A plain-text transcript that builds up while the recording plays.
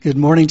Good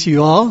morning to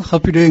you all.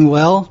 Hope you're doing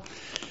well.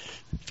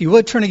 If you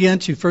would turn again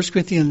to 1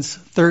 Corinthians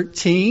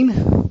 13.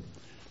 1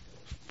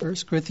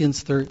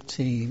 Corinthians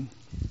 13.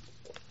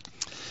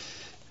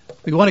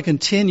 We want to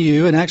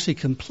continue and actually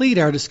complete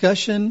our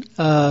discussion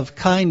of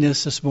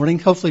kindness this morning.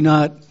 Hopefully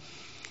not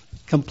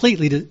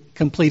completely to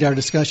complete our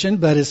discussion,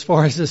 but as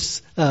far as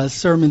this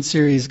sermon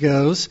series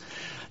goes,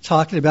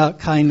 talking about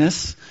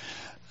kindness.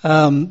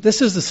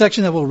 This is the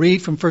section that we'll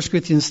read from 1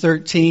 Corinthians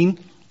 13.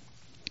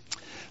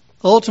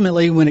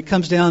 Ultimately, when it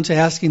comes down to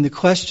asking the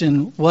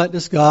question, what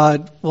does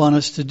God want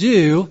us to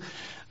do?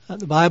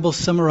 The Bible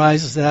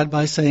summarizes that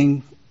by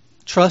saying,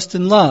 trust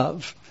and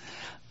love.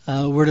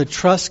 We're to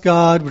trust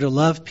God, we're to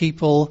love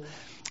people,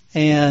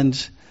 and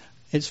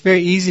it's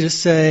very easy to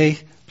say,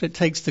 but it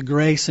takes the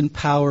grace and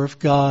power of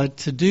God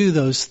to do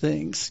those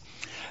things.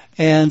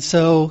 And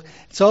so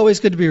it's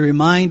always good to be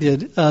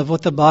reminded of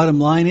what the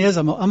bottom line is.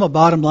 I'm a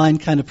bottom line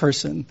kind of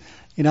person.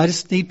 I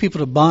just need people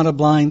to bottom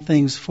line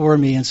things for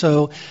me. And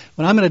so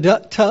when I'm in a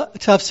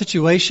tough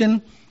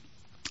situation,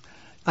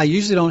 I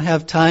usually don't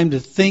have time to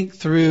think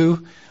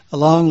through a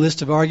long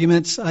list of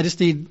arguments. I just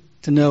need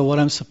to know what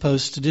I'm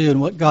supposed to do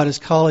and what God is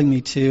calling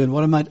me to and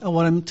what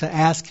I'm to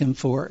ask Him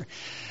for.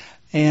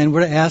 And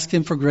we're to ask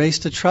Him for grace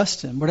to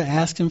trust Him. We're to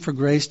ask Him for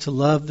grace to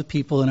love the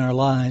people in our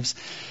lives.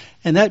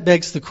 And that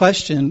begs the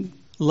question,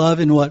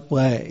 love in what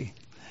way?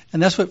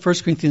 And that's what 1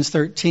 Corinthians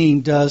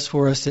 13 does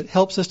for us. It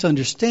helps us to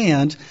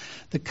understand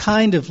the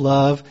kind of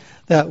love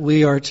that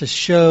we are to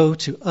show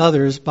to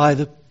others by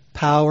the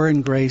power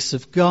and grace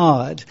of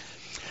God.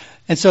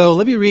 And so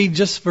let me read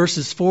just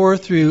verses 4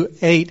 through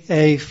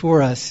 8a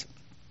for us.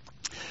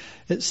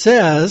 It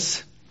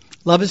says,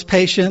 love is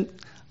patient,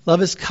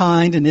 love is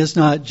kind and is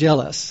not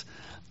jealous.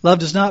 Love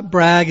does not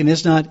brag and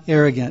is not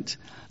arrogant,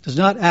 does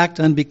not act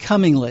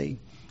unbecomingly.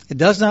 It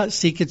does not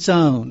seek its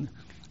own,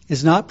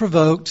 is not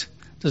provoked,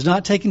 does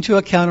not take into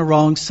account a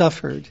wrong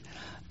suffered,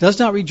 does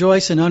not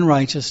rejoice in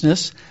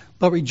unrighteousness,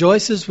 but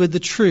rejoices with the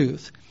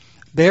truth,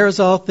 bears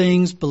all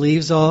things,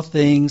 believes all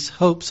things,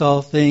 hopes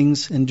all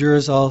things,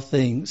 endures all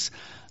things.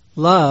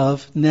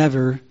 Love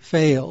never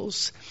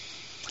fails.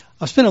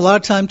 I've spent a lot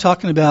of time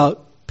talking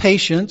about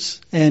patience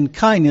and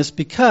kindness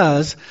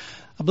because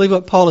I believe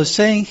what Paul is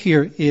saying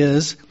here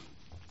is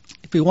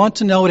if we want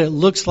to know what it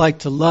looks like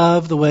to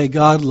love the way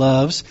God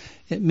loves,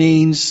 it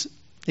means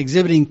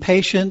exhibiting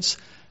patience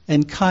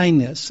and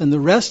kindness. And the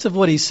rest of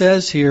what he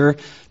says here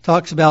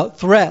talks about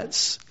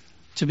threats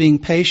to being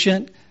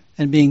patient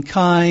and being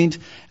kind.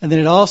 And then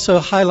it also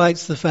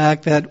highlights the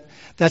fact that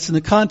that's in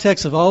the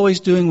context of always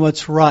doing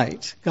what's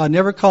right. God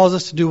never calls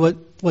us to do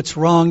what's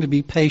wrong, to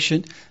be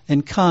patient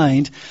and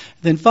kind.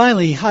 Then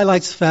finally, he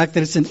highlights the fact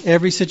that it's in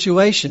every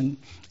situation,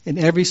 in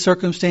every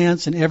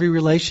circumstance, in every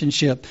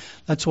relationship.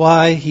 That's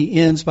why he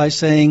ends by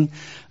saying,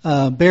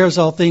 bears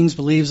all things,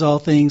 believes all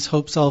things,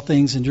 hopes all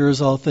things, endures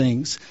all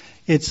things.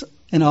 It's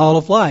in all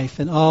of life,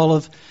 in all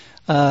of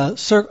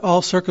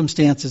all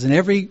circumstances, in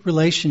every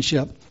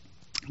relationship.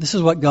 This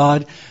is what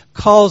God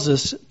calls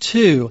us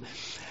to.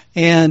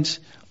 And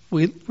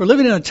we're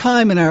living in a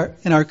time in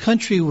our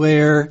country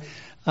where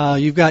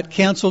you've got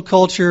cancel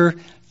culture,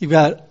 you've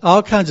got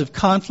all kinds of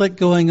conflict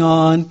going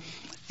on,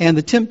 and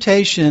the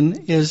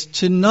temptation is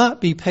to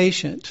not be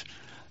patient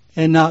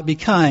and not be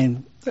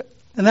kind.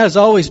 And that has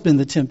always been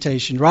the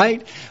temptation,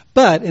 right?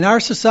 But in our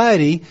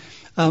society,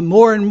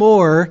 more and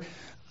more,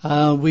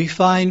 we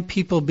find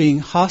people being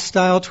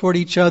hostile toward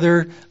each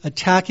other,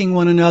 attacking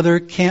one another,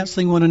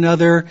 canceling one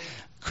another,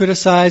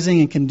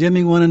 criticizing and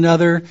condemning one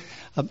another,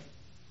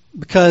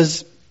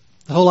 because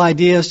the whole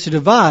idea is to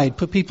divide,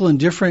 put people in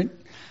different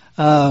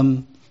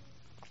camps,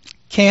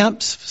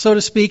 so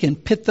to speak,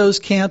 and pit those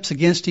camps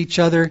against each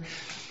other.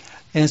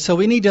 And so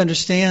we need to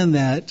understand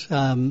that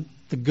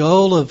the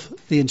goal of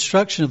the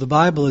instruction of the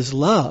Bible is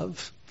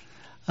love.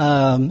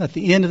 At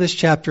the end of this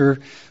chapter,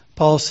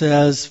 Paul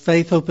says,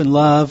 faith, hope, and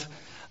love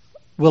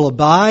will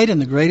abide,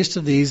 and the greatest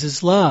of these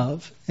is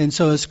love. And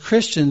so as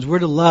Christians, we're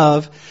to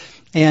love.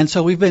 And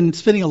so we've been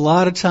spending a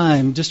lot of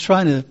time just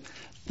trying to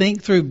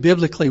think through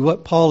biblically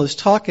what Paul is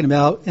talking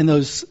about in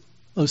those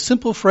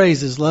simple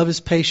phrases. Love is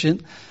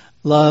patient,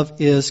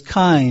 love is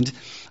kind.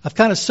 I've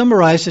kind of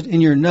summarized it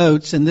in your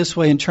notes in this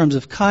way in terms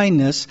of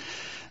kindness,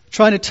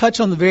 trying to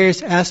touch on the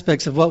various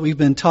aspects of what we've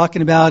been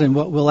talking about and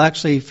what we'll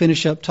actually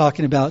finish up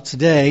talking about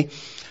today.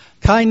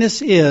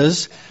 Kindness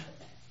is,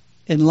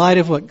 in light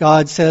of what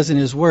God says in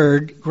His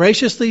Word,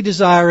 graciously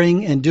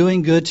desiring and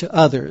doing good to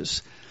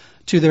others,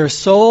 to their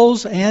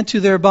souls and to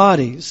their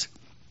bodies,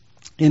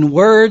 in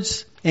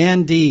words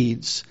and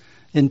deeds,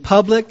 in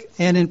public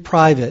and in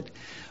private,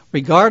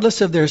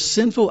 regardless of their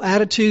sinful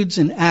attitudes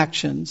and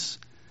actions,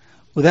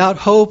 without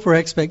hope or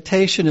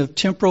expectation of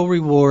temporal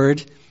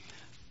reward,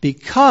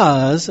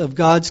 because of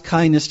God's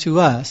kindness to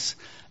us,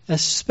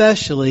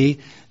 especially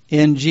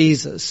in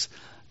Jesus.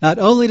 Not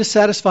only to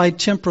satisfy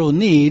temporal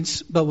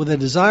needs, but with a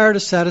desire to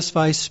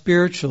satisfy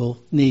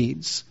spiritual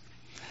needs.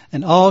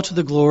 And all to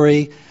the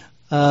glory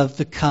of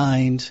the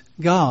kind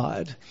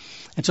God.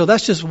 And so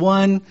that's just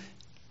one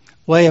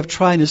way of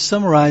trying to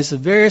summarize the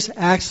various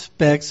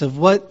aspects of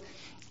what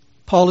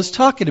Paul is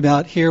talking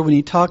about here when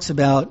he talks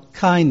about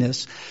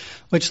kindness,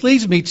 which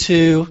leads me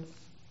to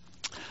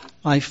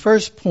my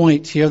first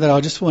point here that I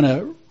just want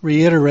to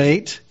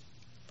reiterate.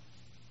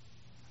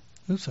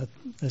 Let's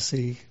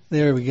see.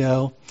 There we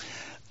go.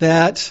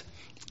 That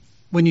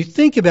when you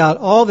think about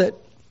all that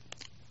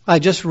I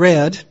just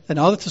read and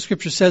all that the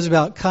Scripture says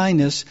about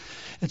kindness,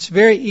 it's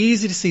very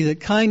easy to see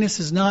that kindness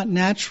is not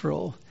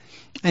natural.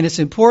 And it's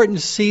important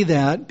to see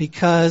that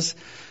because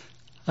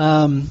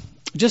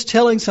just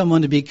telling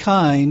someone to be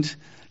kind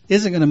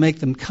isn't going to make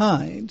them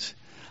kind.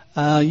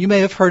 You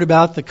may have heard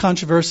about the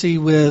controversy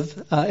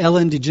with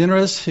Ellen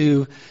DeGeneres,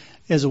 who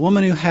is a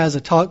woman who has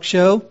a talk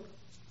show.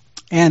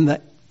 And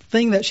the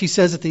thing that she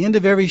says at the end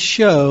of every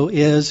show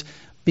is,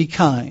 be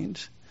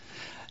kind.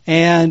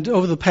 And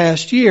over the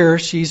past year,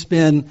 she's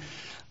been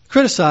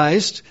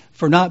criticized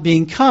for not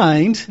being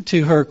kind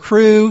to her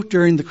crew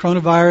during the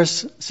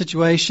coronavirus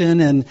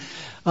situation, and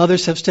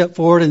others have stepped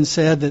forward and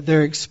said that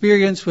their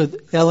experience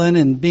with Ellen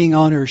and being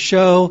on her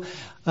show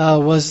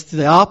was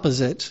the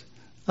opposite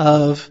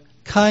of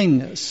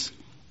kindness.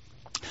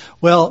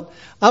 Well,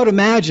 I would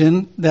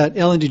imagine that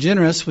Ellen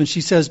DeGeneres, when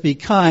she says be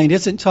kind,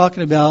 isn't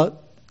talking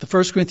about the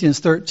 1 Corinthians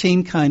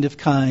 13 kind of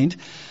kind.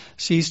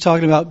 She's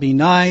talking about be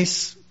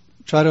nice,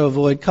 try to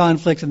avoid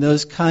conflict and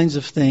those kinds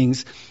of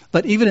things.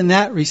 But even in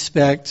that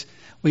respect,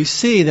 we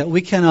see that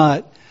we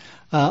cannot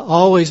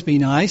always be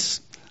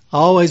nice,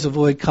 always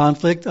avoid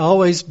conflict,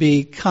 always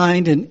be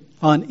kind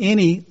on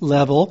any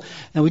level.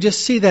 And we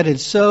just see that in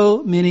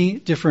so many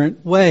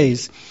different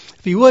ways.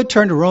 If you would,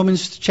 turn to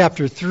Romans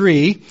chapter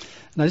 3.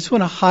 And I just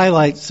want to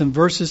highlight some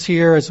verses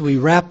here as we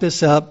wrap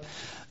this up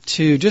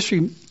to just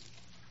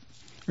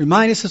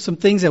remind us of some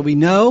things that we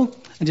know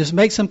and just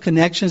make some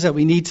connections that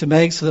we need to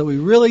make so that we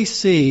really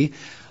see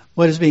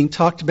what is being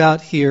talked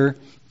about here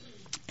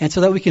and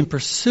so that we can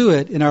pursue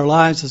it in our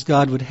lives as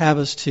God would have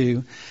us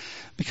to.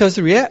 Because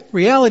the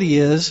reality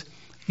is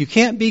you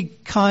can't be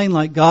kind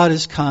like God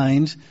is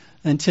kind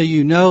until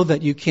you know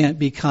that you can't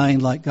be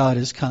kind like God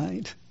is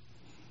kind.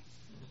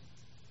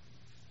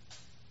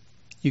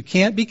 You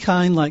can't be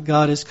kind like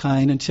God is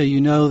kind until you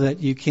know that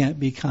you can't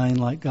be kind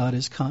like God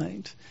is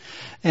kind.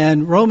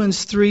 And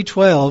Romans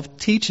 3:12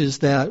 teaches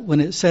that when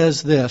it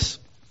says this,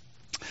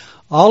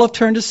 all have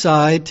turned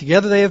aside,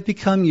 together they have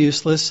become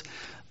useless.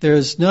 There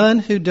is none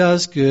who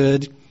does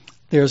good,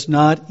 there is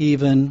not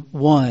even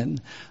one.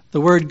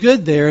 The word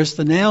good there is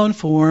the noun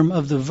form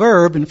of the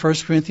verb in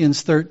 1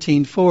 Corinthians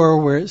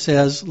 13:4 where it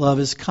says love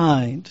is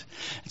kind.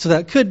 So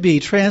that could be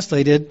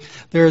translated,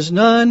 there is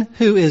none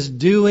who is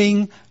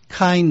doing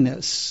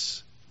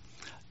kindness.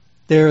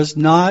 There is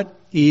not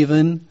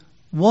even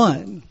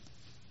one.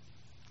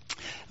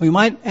 We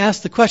might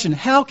ask the question,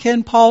 how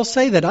can Paul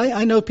say that?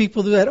 I know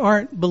people that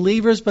aren't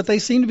believers, but they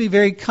seem to be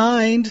very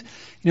kind.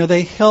 You know,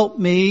 they help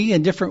me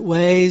in different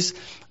ways.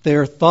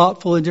 They're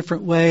thoughtful in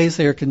different ways.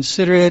 They're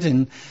considerate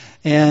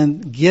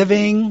and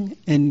giving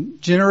and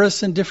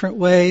generous in different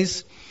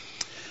ways.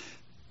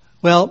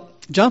 Well,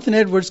 Jonathan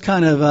Edwards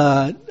kind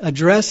of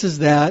addresses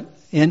that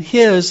in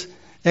his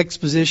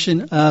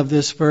exposition of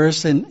this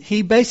verse, and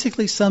he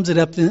basically sums it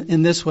up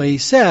in this way. He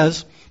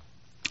says,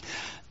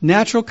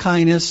 natural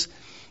kindness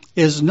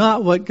is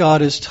not what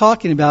God is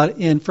talking about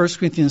in 1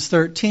 Corinthians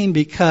 13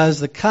 because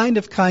the kind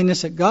of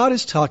kindness that God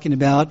is talking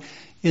about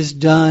is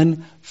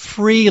done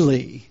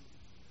freely.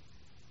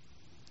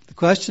 The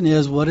question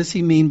is, what does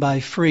he mean by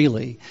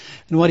freely?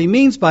 And what he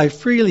means by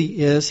freely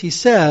is, he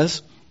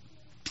says,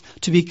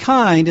 to be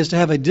kind is to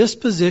have a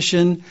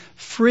disposition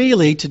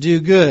freely to do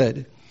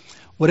good.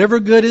 Whatever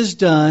good is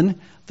done,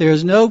 there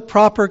is no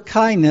proper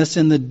kindness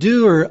in the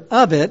doer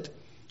of it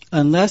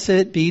unless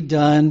it be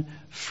done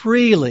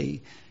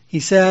freely. He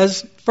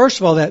says, first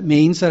of all, that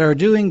means that our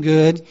doing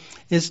good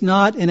is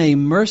not in a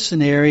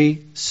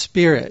mercenary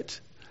spirit.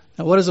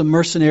 Now, what is a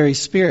mercenary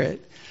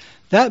spirit?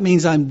 That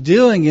means I'm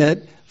doing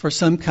it for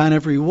some kind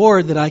of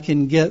reward that I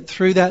can get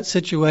through that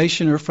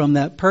situation or from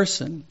that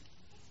person.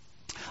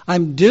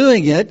 I'm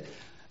doing it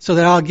so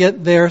that I'll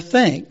get their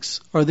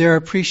thanks or their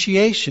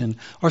appreciation,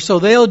 or so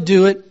they'll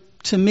do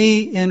it to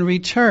me in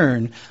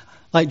return.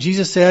 Like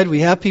Jesus said,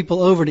 we have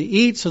people over to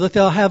eat so that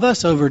they'll have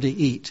us over to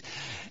eat.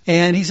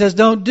 And he says,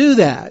 don't do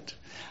that.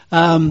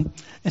 And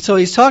so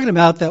he's talking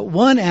about that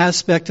one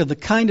aspect of the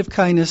kind of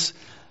kindness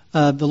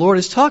the Lord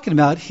is talking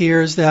about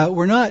here is that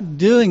we're not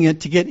doing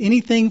it to get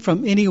anything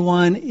from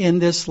anyone in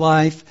this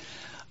life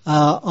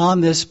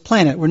on this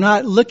planet. We're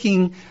not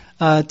looking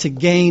to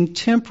gain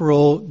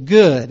temporal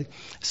good.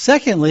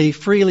 Secondly,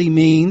 freely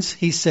means,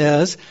 he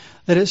says,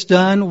 that it's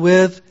done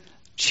with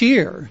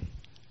cheer,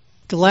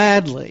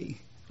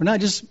 gladly. We're not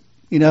just,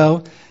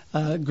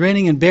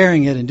 grinning and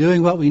bearing it and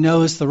doing what we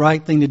know is the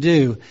right thing to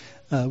do.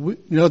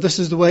 This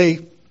is the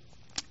way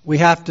we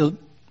have to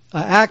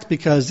act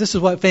because this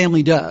is what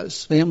family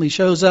does. Family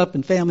shows up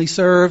and family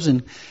serves,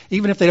 and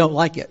even if they don't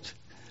like it,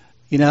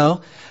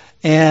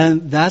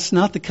 And that's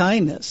not the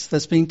kindness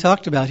that's being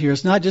talked about here.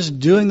 It's not just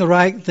doing the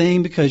right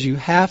thing because you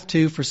have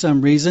to for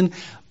some reason,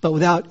 but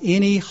without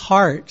any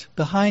heart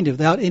behind it,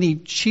 without any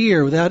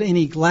cheer, without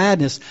any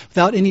gladness,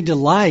 without any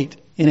delight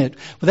in it,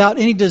 without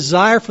any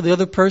desire for the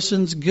other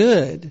person's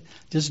good.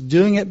 Just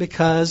doing it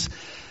because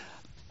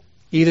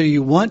either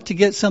you want to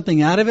get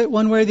something out of it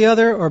one way or the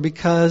other, or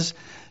because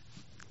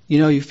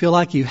you feel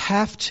like you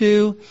have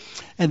to.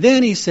 And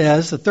then he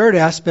says the third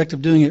aspect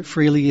of doing it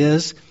freely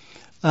is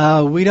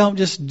we don't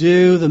just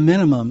do the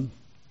minimum.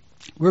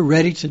 We're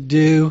ready to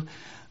do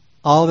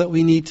all that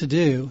we need to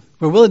do.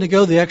 We're willing to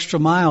go the extra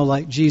mile,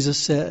 like Jesus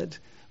said.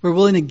 We're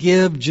willing to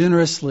give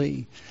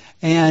generously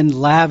and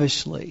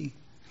lavishly.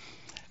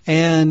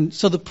 And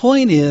so the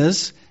point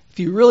is, if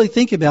you really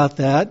think about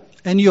that,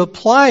 and you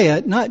apply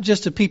it not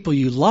just to people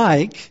you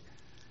like,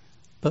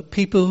 but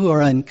people who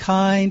are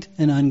unkind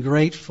and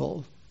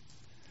ungrateful,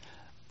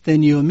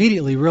 then you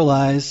immediately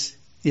realize,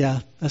 yeah,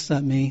 that's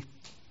not me.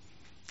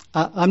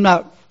 I'm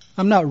not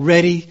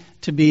ready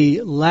to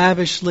be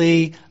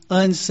lavishly,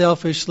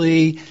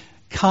 unselfishly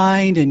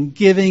kind and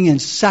giving and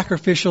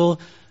sacrificial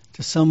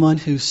to someone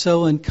who's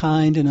so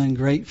unkind and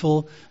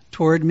ungrateful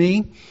toward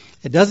me.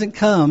 It doesn't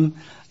come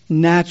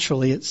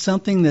naturally. It's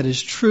something that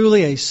is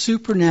truly a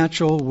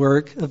supernatural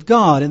work of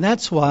God. And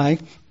that's why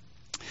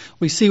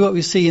we see what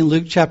we see in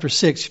Luke chapter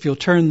 6. If you'll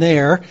turn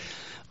there,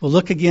 we'll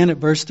look again at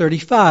verse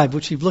 35,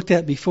 which we've looked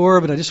at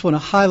before, but I just want to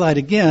highlight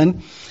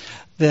again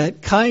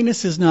that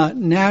kindness is not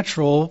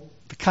natural,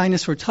 the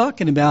kindness we're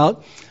talking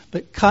about,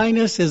 but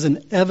kindness is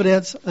an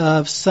evidence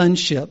of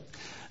sonship,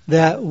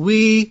 that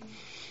we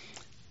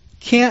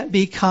can't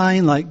be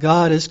kind like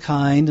God is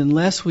kind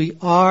unless we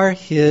are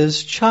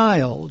His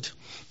child.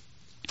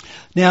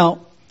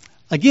 Now,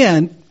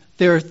 again,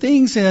 there are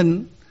things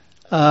in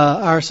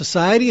our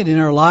society and in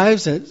our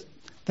lives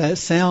that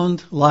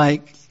sound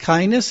like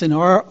kindness and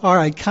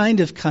are a kind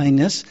of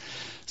kindness,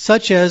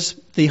 such as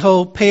the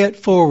whole pay it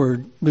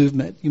forward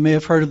movement. You may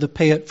have heard of the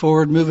pay it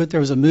forward movement. There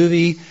was a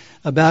movie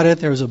about it.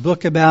 There was a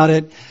book about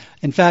it.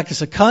 In fact,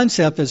 it's a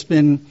concept that's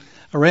been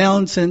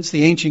around since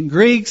the ancient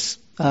Greeks.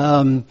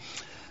 Ben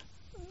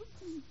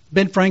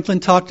Franklin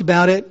talked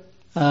about it.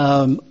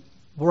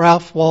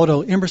 Ralph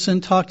Waldo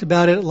Emerson talked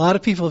about it. A lot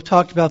of people have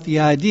talked about the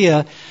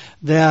idea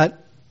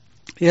that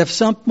if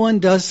someone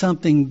does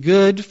something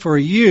good for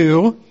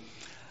you,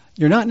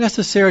 you're not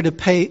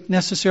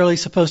necessarily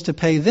supposed to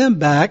pay them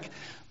back,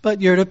 but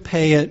you're to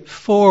pay it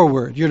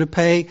forward. You're to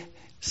pay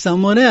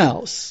someone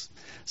else.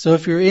 So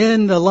if you're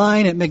in the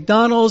line at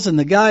McDonald's and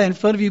the guy in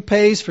front of you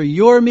pays for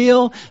your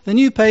meal, then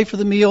you pay for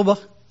the meal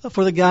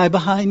for the guy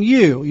behind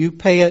you. You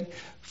pay it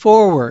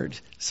forward,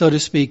 so to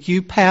speak.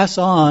 You pass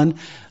on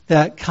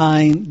that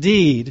kind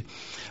deed.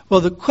 Well,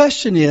 the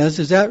question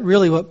is that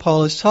really what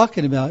Paul is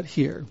talking about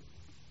here?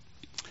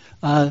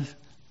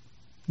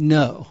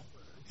 No,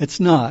 it's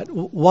not.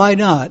 Why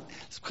not?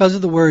 It's because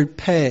of the word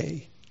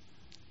pay.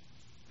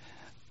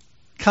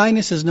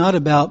 Kindness is not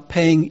about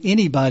paying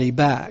anybody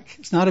back.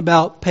 It's not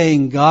about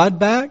paying God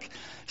back.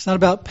 It's not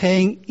about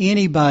paying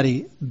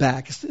anybody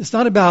back. It's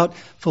not about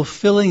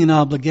fulfilling an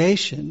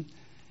obligation.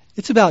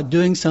 It's about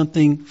doing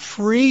something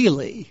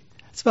freely.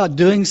 It's about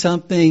doing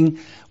something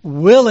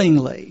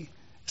willingly.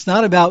 It's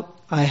not about,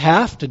 I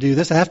have to do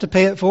this. I have to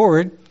pay it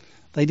forward.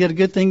 They did a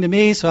good thing to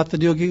me, so I have to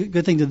do a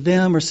good thing to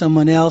them or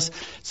someone else.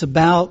 It's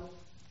about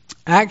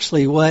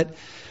actually what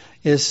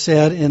is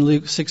said in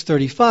Luke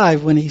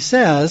 6:35 when he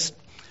says,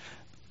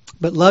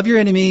 but love your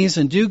enemies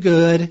and do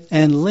good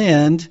and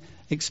lend,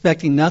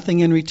 expecting nothing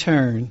in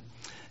return.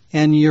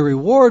 And your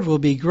reward will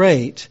be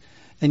great,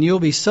 and you'll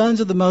be sons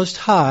of the Most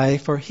High,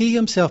 for He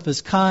Himself is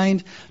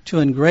kind to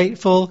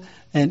ungrateful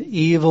and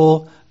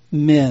evil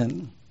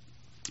men.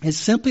 It's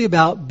simply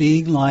about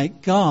being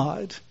like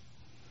God.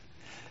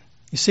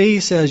 You see, he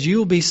says, you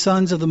will be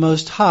sons of the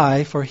Most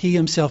High, for He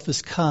Himself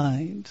is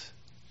kind.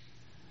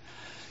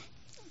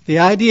 The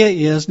idea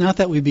is not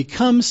that we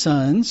become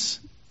sons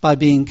by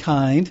being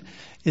kind,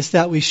 it's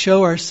that we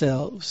show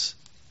ourselves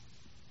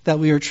that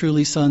we are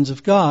truly sons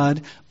of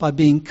God by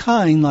being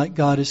kind like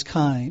God is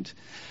kind.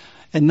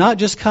 And not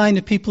just kind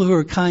to people who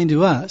are kind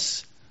to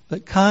us,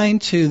 but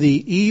kind to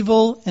the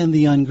evil and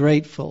the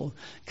ungrateful,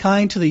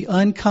 kind to the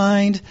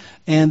unkind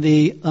and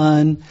the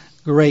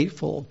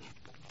ungrateful.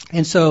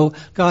 And so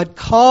God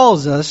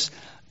calls us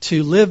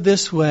to live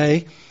this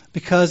way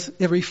because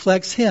it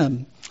reflects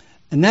Him.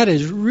 And that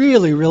is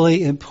really,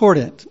 really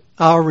important,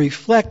 our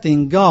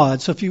reflecting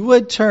God. So if you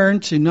would turn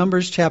to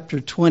Numbers chapter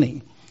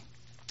 20,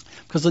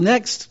 because the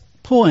next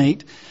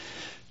point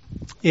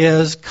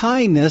is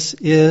kindness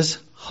is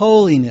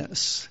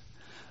holiness.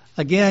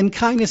 Again,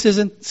 kindness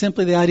isn't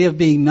simply the idea of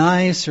being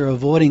nice or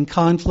avoiding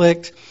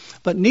conflict,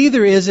 but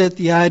neither is it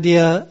the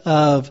idea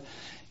of,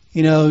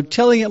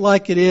 telling it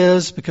like it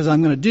is because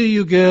I'm going to do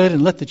you good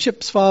and let the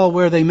chips fall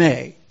where they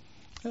may.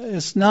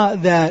 It's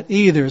not that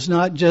either. It's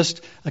not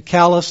just a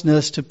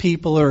callousness to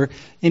people or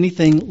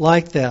anything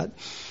like that.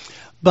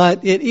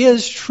 But it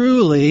is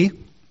truly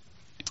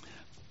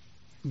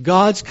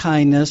God's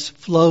kindness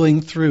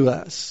flowing through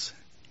us.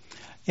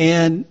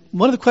 And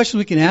one of the questions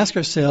we can ask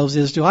ourselves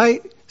is, do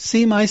I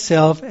see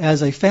myself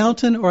as a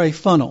fountain or a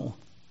funnel?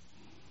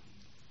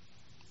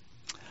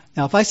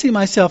 Now, if I see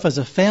myself as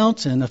a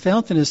fountain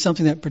is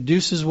something that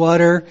produces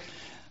water,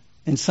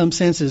 in some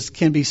senses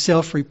can be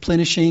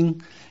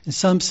self-replenishing. In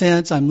some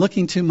sense, I'm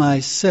looking to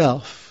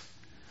myself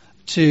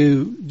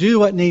to do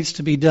what needs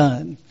to be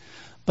done.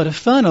 But a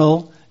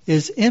funnel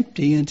is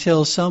empty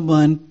until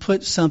someone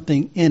puts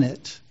something in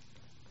it.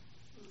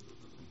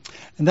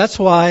 And that's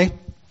why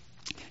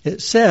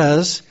it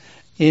says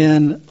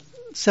in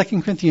 2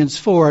 Corinthians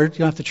 4, you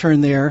don't have to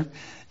turn there,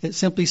 it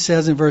simply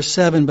says in verse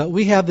 7, but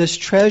we have this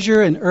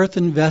treasure in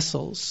earthen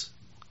vessels,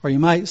 or you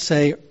might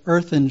say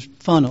earthen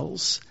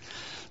funnels,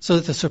 so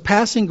that the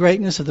surpassing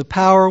greatness of the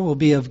power will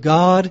be of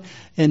God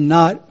and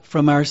not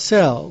from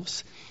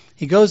ourselves.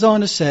 He goes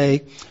on to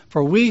say,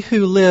 for we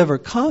who live are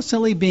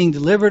constantly being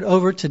delivered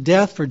over to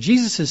death for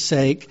Jesus'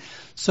 sake,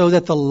 so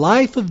that the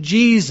life of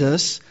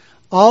Jesus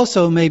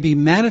also may be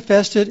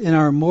manifested in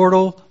our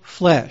mortal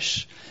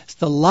flesh. It's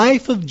the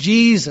life of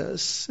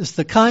Jesus, it's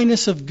the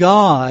kindness of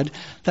God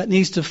that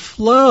needs to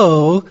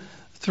flow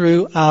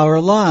through our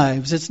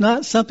lives. It's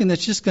not something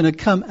that's just going to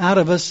come out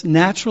of us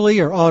naturally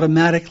or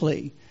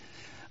automatically.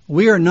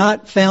 We are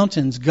not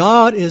fountains.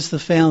 God is the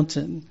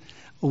fountain.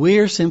 We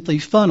are simply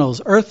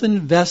funnels,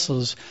 earthen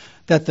vessels,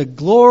 that the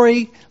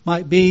glory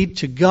might be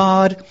to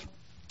God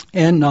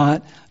and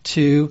not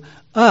to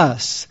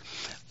us.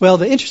 Well,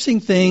 the interesting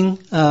thing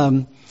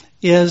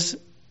is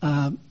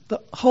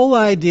the whole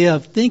idea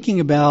of thinking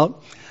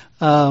about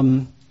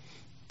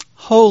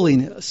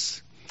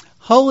holiness.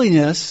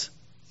 Holiness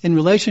in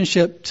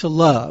relationship to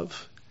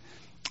love.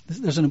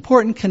 There's an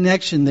important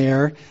connection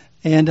there,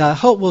 and I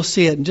hope we'll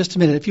see it in just a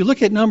minute. If you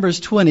look at Numbers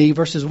 20,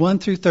 verses 1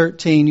 through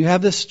 13, you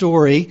have this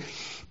story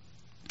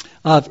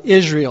of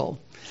Israel.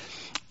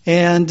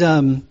 And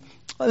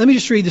let me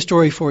just read the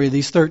story for you,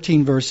 these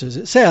 13 verses.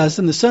 It says,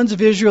 and the sons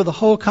of Israel, the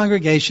whole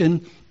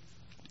congregation,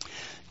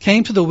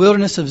 came to the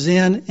wilderness of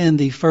Zin in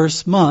the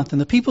first month,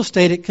 and the people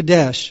stayed at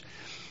Kadesh.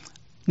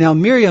 Now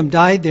Miriam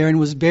died there and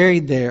was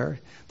buried there.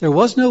 There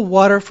was no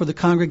water for the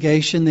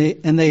congregation,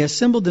 and they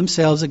assembled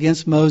themselves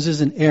against Moses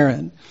and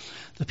Aaron.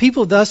 The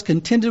people thus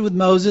contended with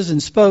Moses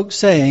and spoke,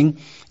 saying,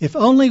 if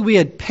only we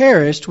had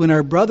perished when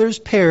our brothers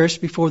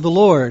perished before the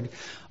Lord.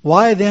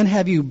 Why then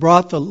have you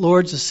brought the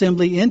Lord's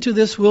assembly into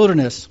this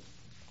wilderness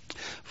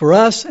for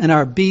us and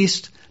our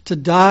beast to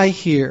die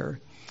here?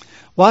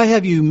 Why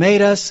have you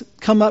made us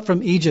come up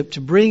from Egypt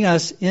to bring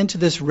us into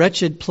this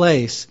wretched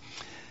place?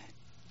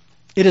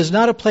 It is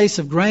not a place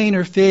of grain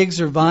or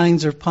figs or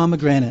vines or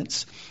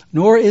pomegranates,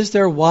 nor is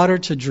there water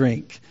to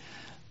drink.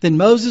 Then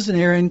Moses and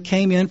Aaron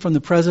came in from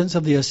the presence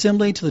of the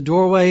assembly to the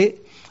doorway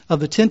of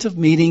the tent of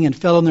meeting and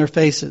fell on their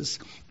faces.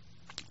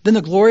 Then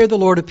the glory of the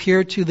Lord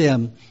appeared to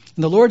them.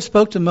 And the Lord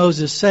spoke to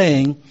Moses,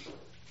 saying,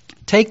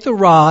 take the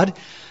rod,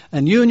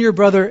 and you and your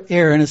brother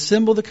Aaron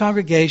assemble the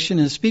congregation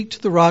and speak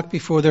to the rock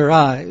before their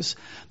eyes,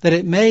 that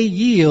it may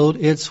yield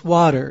its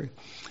water.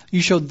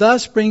 You shall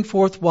thus bring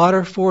forth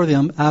water for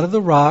them out of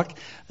the rock,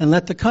 and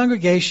let the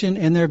congregation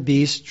and their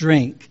beasts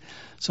drink.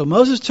 So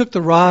Moses took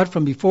the rod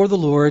from before the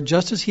Lord,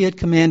 just as he had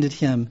commanded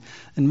him.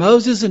 And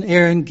Moses and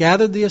Aaron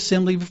gathered the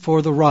assembly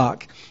before the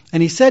rock.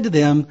 And he said to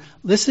them,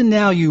 listen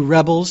now, you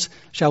rebels,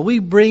 shall we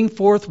bring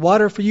forth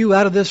water for you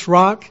out of this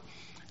rock?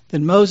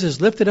 Then Moses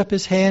lifted up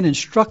his hand and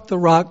struck the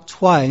rock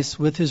twice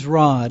with his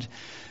rod.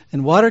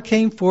 And water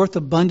came forth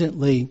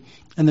abundantly,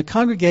 and the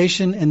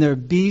congregation and their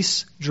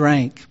beasts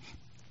drank.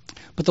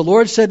 But the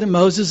Lord said to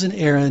Moses and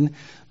Aaron,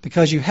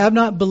 because you have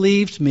not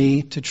believed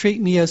me to treat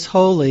me as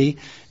holy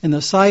in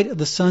the sight of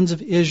the sons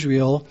of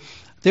Israel,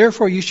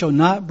 therefore you shall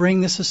not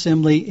bring this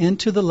assembly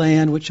into the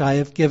land which I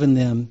have given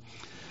them.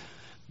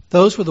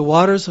 Those were the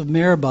waters of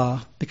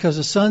Meribah, because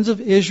the sons of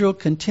Israel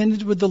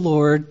contended with the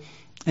Lord,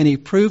 and he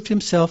proved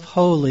himself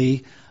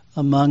holy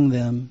among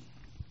them.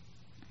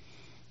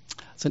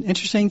 It's an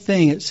interesting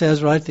thing. It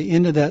says right at the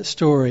end of that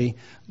story,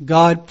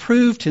 God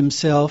proved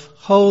himself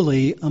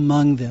holy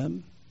among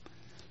them.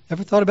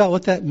 Ever thought about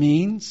what that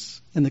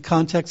means in the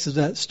context of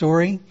that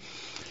story?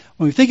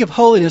 When we think of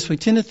holiness, we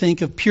tend to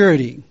think of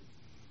purity.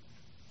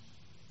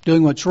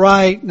 Doing what's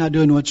right, not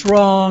doing what's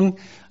wrong,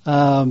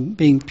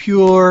 being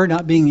pure,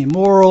 not being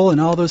immoral,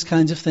 and all those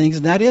kinds of things.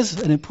 And that is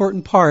an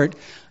important part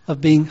of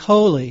being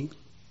holy.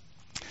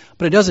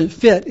 But it doesn't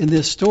fit in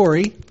this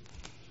story.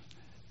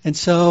 And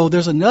so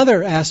there's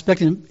another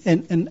aspect.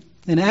 In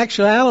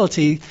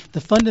actuality,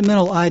 the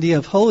fundamental idea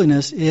of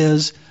holiness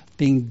is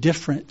being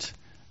different,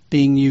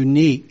 being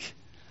unique.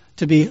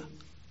 To be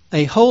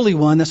a holy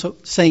one, that's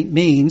what saint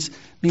means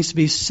to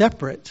be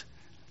separate,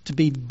 to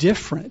be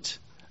different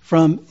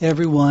from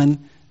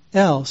everyone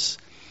else.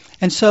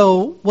 And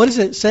so what is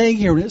it saying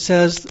here when it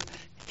says,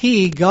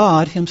 he,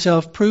 God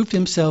himself, proved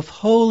himself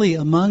holy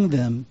among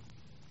them?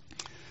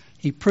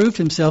 He proved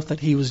himself that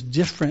he was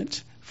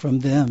different from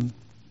them.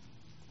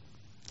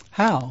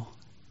 How?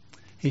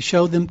 He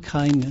showed them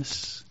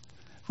kindness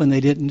when they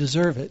didn't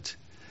deserve it.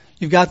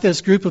 You've got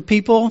this group of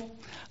people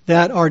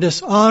that are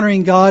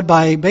dishonoring God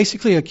by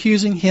basically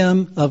accusing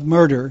him of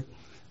murder.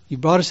 You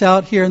brought us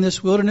out here in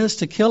this wilderness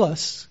to kill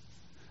us.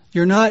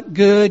 You're not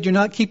good. You're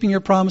not keeping your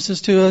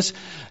promises to us.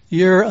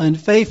 You're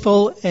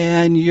unfaithful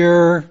and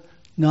you're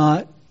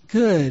not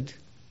good,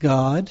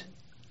 God.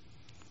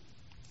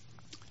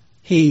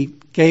 He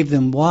gave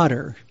them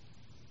water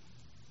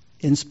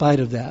in spite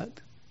of that.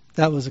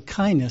 That was a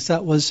kindness.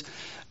 That was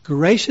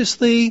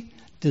graciously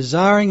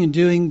desiring and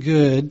doing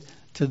good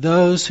to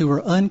those who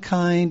were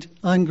unkind,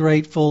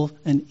 ungrateful,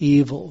 and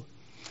evil.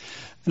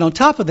 And on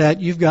top of that,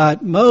 you've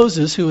got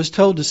Moses, who was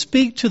told to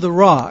speak to the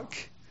rock.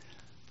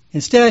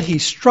 Instead, he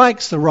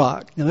strikes the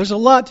rock. Now, there's a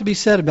lot to be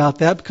said about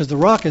that because the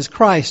rock is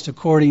Christ,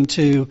 according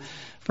to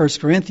 1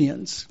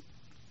 Corinthians.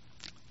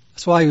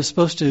 That's why he was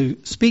supposed to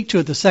speak to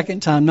it the second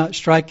time, not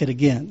strike it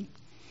again.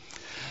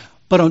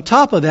 But on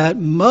top of that,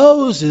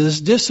 Moses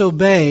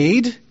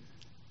disobeyed,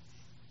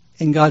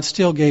 and God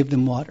still gave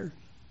them water.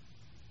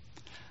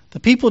 The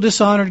people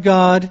dishonored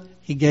God,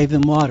 he gave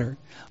them water.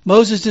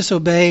 Moses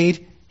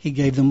disobeyed, he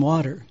gave them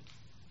water.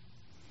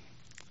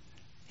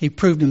 He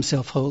proved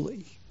himself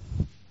holy.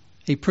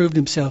 He proved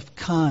himself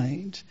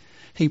kind.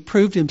 He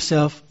proved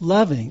himself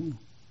loving.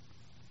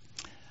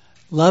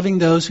 Loving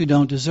those who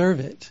don't deserve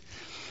it.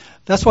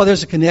 That's why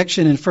there's a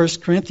connection in 1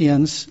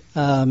 Corinthians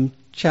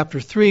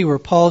chapter 3 where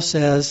Paul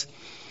says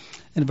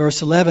in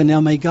verse 11, Now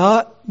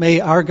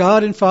may our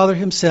God and Father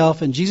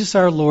himself and Jesus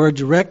our Lord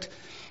direct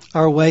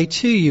our way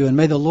to you, and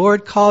may the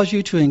Lord cause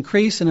you to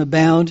increase and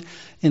abound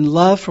in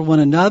love for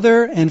one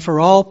another and for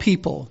all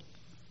people,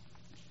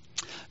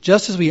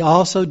 just as we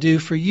also do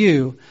for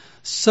you,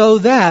 so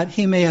that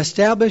he may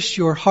establish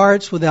your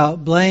hearts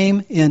without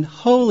blame in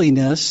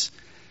holiness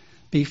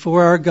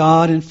before our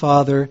God and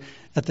Father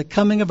at the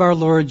coming of our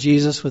Lord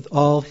Jesus with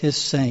all his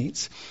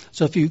saints.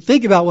 So if you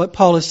think about what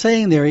Paul is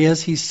saying there,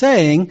 he's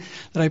saying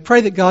that I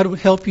pray that God would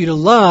help you to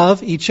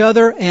love each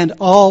other and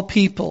all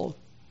people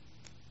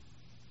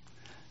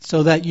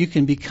so that you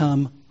can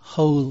become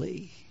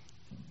holy.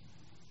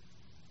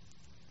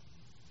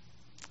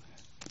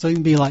 So you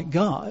can be like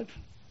God.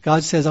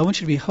 God says, I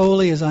want you to be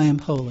holy as I am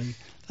holy.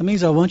 That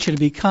means I want you to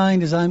be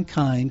kind as I'm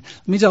kind.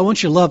 It means I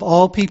want you to love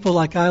all people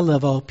like I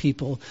love all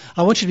people.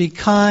 I want you to be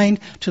kind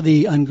to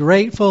the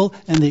ungrateful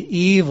and the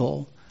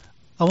evil.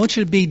 I want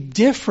you to be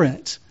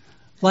different,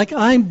 like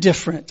I'm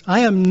different.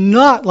 I am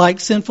not like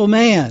sinful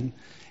man.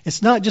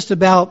 It's not just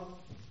about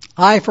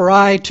eye for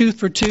eye, tooth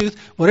for tooth.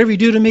 Whatever you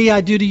do to me,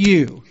 I do to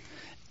you.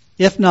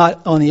 If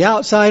not on the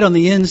outside, on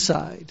the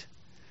inside.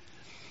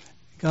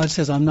 God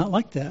says, I'm not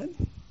like that.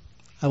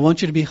 I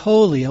want you to be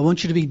holy. I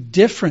want you to be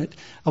different.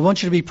 I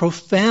want you to be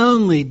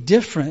profoundly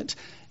different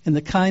in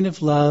the kind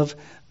of love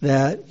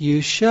that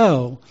you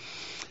show.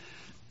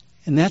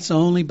 And that's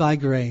only by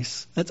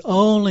grace. That's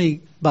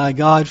only by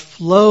God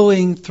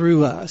flowing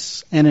through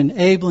us and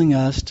enabling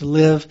us to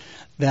live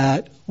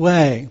that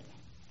way.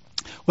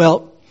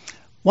 Well,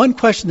 one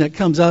question that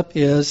comes up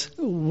is,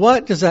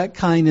 what does that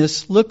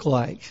kindness look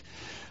like?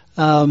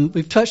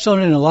 We've touched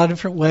on it in a lot of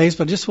different ways,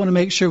 but I just want to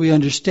make sure we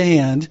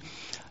understand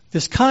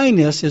this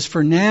kindness is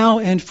for now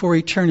and for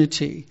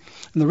eternity.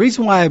 And the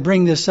reason why I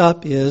bring this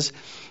up is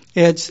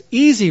it's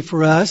easy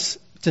for us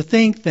to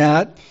think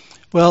that,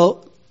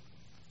 well,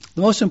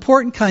 the most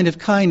important kind of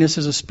kindness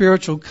is a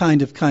spiritual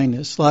kind of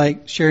kindness,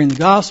 like sharing the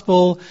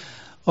gospel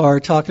or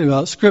talking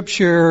about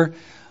Scripture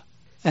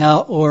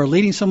or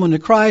leading someone to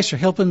Christ or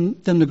helping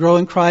them to grow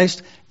in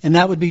Christ, and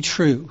that would be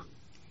true.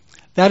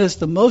 That is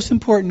the most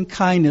important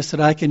kindness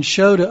that I can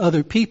show to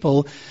other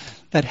people.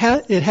 That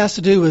it has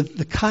to do with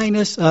the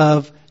kindness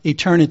of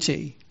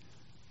eternity.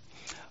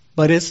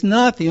 But it's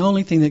not the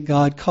only thing that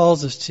God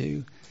calls us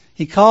to.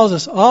 He calls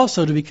us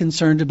also to be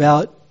concerned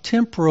about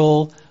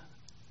temporal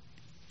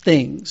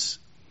things.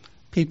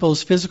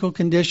 People's physical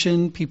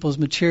condition, people's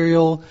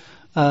material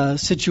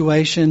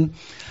situation.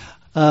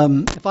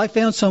 If I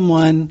found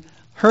someone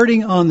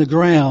hurting on the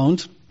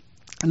ground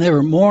and they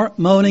were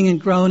moaning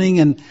and groaning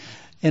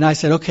and I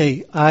said,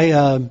 okay,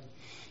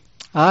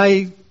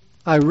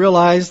 I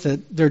realize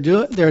that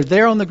they're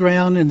there on the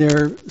ground and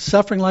they're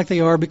suffering like they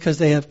are because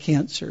they have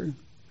cancer.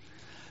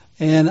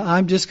 And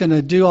I'm just going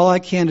to do all I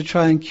can to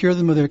try and cure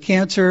them of their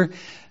cancer,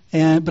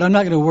 but I'm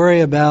not going to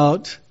worry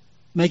about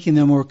making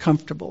them more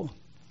comfortable.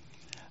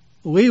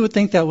 We would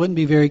think that wouldn't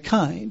be very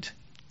kind.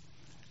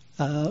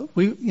 If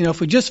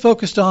we just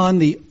focused on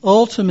the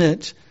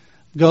ultimate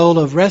goal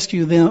of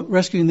rescuing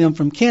them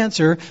from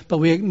cancer, but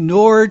we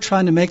ignored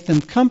trying to make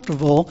them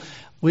comfortable,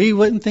 we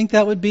wouldn't think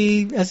that would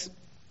be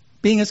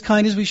being as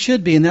kind as we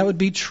should be, and that would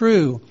be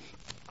true.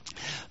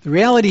 The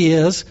reality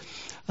is,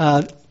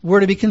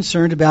 we're to be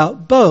concerned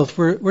about both.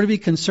 We're to be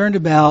concerned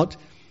about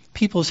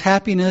people's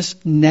happiness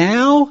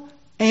now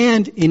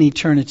and in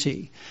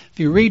eternity. If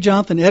you read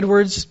Jonathan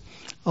Edwards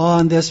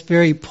on this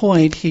very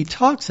point, he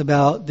talks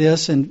about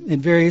this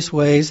in various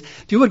ways.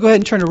 If you would go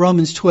ahead and turn to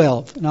Romans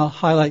 12, and I'll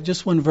highlight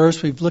just one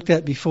verse we've looked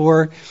at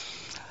before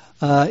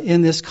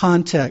in this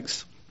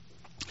context.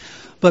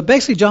 But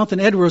basically,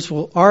 Jonathan Edwards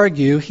will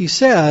argue, he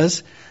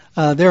says,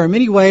 there are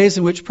many ways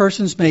in which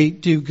persons may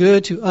do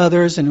good to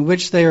others and in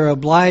which they are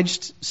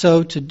obliged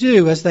so to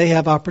do as they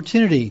have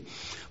opportunity.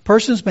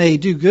 Persons may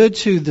do good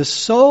to the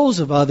souls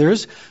of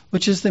others,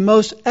 which is the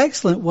most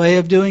excellent way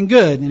of doing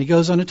good. And he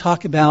goes on to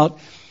talk about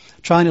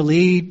trying to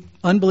lead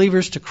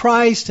unbelievers to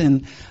Christ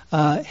and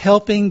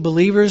helping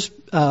believers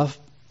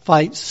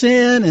fight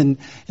sin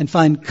and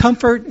find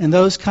comfort in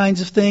those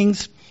kinds of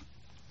things.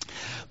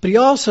 But he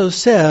also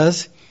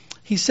says,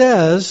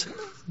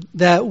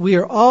 that we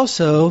are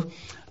also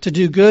to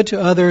do good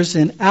to others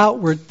in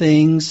outward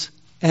things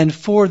and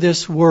for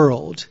this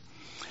world.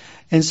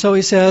 And so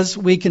he says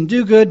we can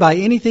do good by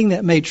anything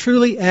that may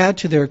truly add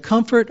to their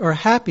comfort or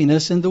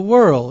happiness in the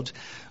world,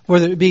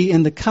 whether it be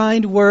in the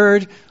kind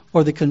word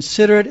or the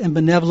considerate and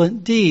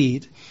benevolent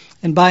deed.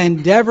 And by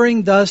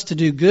endeavoring thus to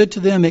do good to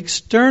them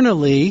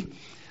externally,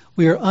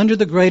 we are under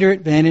the greater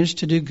advantage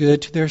to do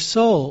good to their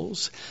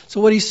souls. So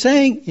what he's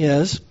saying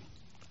is,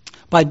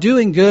 by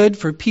doing good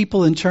for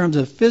people in terms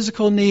of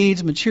physical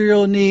needs,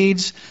 material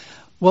needs,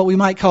 what we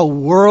might call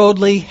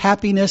worldly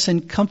happiness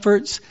and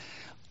comforts,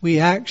 we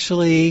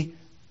actually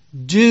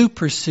do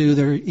pursue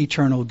their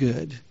eternal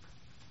good.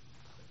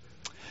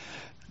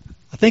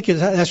 I think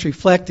that's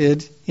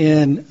reflected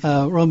in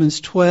Romans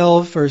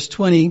 12, verse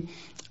 20,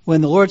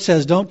 when the Lord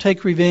says, don't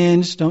take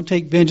revenge, don't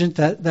take vengeance,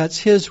 that's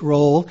his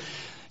role.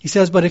 He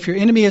says, but if your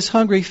enemy is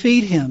hungry,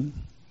 feed him.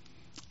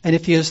 And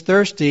if he is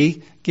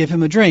thirsty, give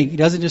him a drink. He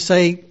doesn't just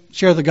say,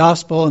 share the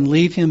gospel and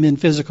leave him in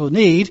physical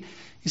need.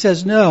 He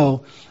says,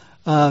 no,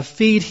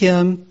 feed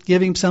him,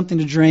 give him something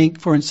to drink,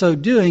 for in so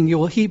doing you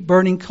will heap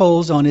burning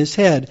coals on his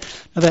head.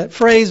 Now that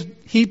phrase,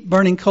 heap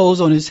burning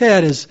coals on his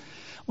head, is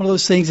one of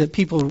those things that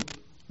people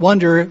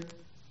wonder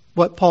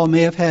what Paul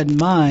may have had in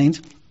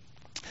mind.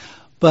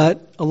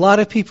 But a lot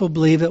of people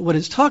believe that what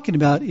it's talking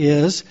about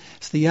is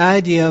it's the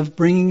idea of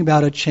bringing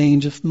about a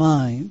change of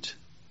mind.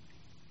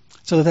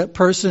 So that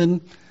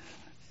person,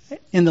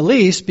 in the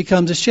least,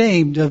 becomes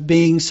ashamed of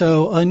being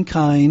so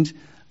unkind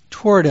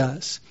toward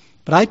us.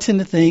 But I tend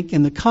to think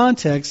in the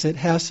context it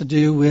has to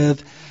do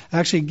with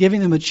actually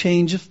giving them a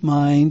change of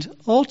mind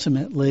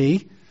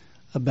ultimately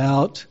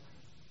about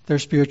their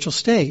spiritual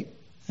state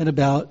and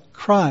about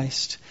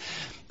Christ.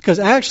 Because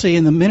actually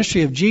in the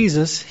ministry of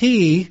Jesus,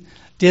 he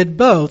did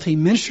both. He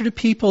ministered to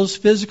people's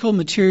physical,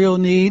 material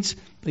needs,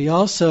 but he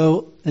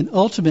also and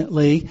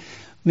ultimately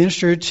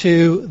ministered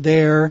to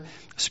their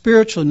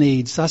spiritual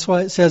needs. That's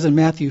why it says in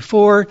Matthew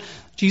 4,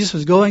 Jesus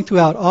was going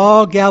throughout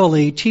all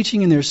Galilee,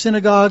 teaching in their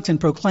synagogues and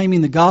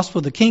proclaiming the gospel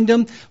of the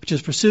kingdom, which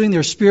is pursuing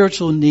their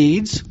spiritual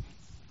needs,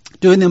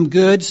 doing them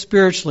good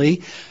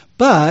spiritually,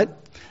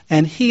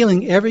 and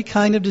healing every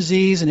kind of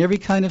disease and every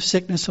kind of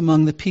sickness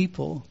among the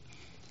people.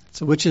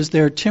 So which is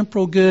their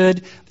temporal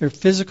good, their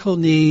physical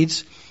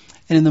needs.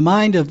 And in the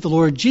mind of the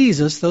Lord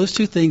Jesus, those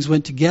two things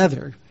went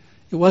together.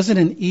 It wasn't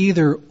an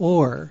either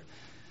or.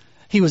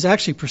 He was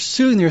actually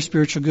pursuing their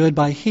spiritual good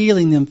by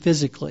healing them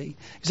physically.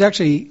 He was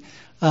actually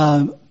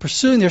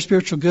pursuing their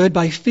spiritual good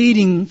by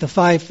feeding the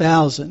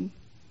 5,000.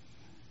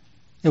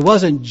 It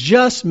wasn't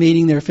just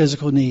meeting their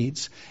physical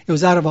needs. It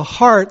was out of a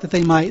heart that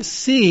they might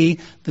see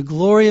the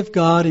glory of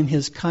God and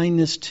his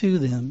kindness to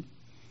them.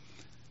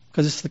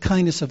 Because it's the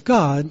kindness of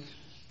God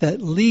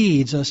that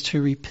leads us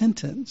to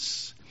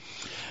repentance.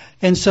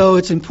 And so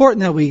it's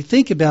important that we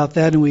think about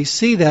that and we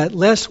see that,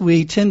 lest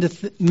we tend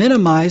to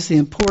minimize the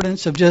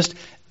importance of just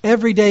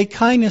everyday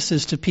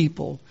kindnesses to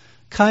people,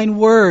 kind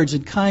words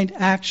and kind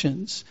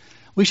actions.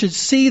 We should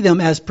see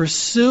them as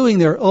pursuing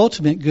their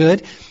ultimate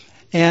good.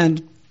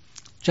 And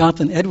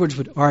Jonathan Edwards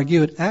would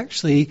argue it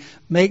actually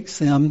makes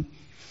them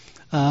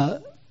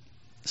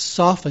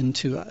soften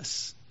to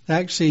us. It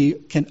actually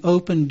can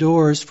open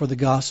doors for the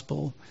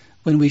gospel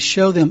when we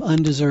show them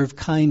undeserved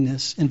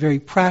kindness in very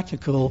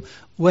practical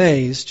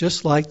ways,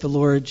 just like the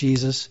Lord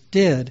Jesus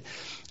did.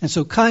 And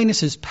so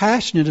kindness is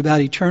passionate about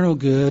eternal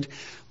good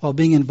while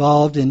being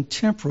involved in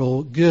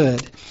temporal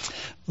good.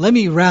 Let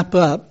me wrap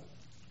up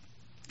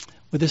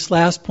with this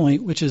last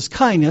point, which is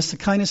kindness. The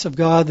kindness of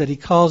God that he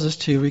calls us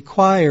to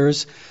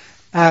requires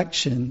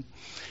action.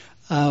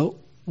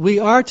 We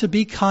are to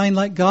be kind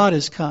like God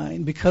is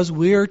kind because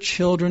we are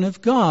children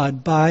of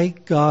God by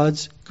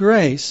God's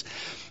grace.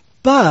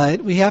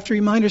 But we have to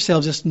remind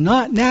ourselves it's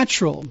not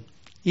natural.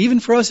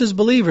 Even for us as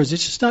believers,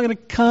 it's just not going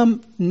to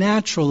come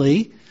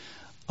naturally,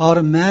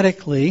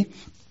 automatically.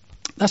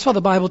 That's why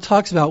the Bible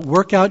talks about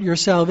work out your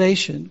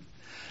salvation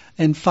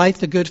and fight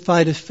the good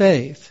fight of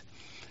faith.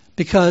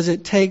 Because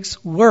it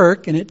takes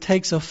work and it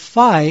takes a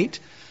fight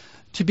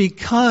to be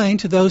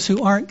kind to those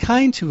who aren't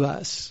kind to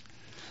us.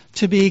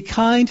 To be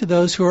kind to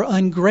those who are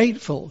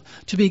ungrateful.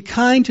 To be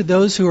kind to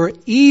those who are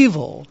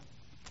evil.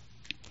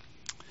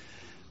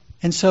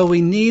 And so we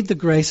need the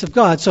grace of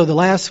God. So the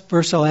last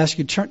verse I'll ask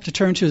you to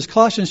turn to is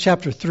Colossians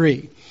chapter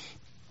 3.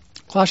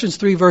 Colossians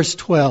 3 verse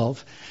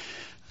 12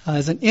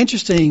 is an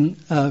interesting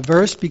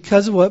verse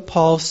because of what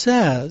Paul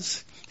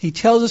says. He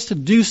tells us to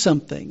do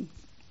something.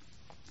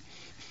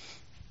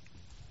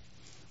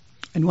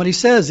 And what he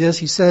says is,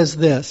 he says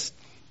this: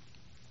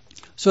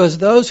 so as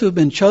those who have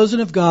been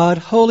chosen of God,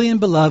 holy and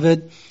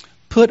beloved,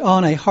 put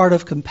on a heart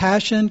of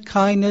compassion,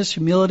 kindness,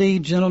 humility,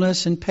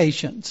 gentleness, and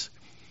patience.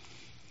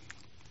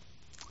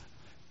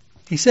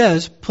 He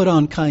says, put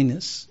on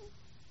kindness,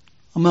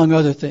 among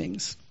other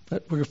things.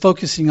 But we're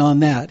focusing on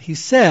that. He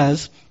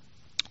says,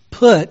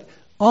 put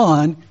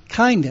on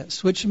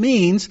kindness, which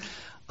means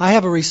I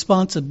have a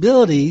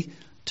responsibility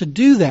to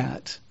do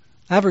that.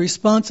 I have a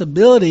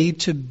responsibility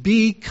to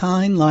be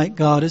kind like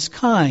God is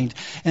kind.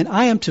 And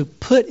I am to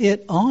put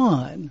it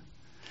on.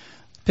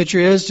 Picture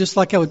is just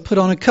like I would put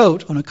on a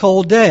coat on a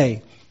cold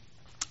day.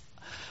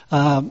 We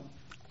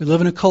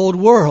live in a cold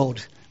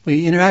world.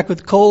 We interact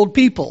with cold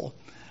people.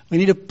 We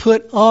need to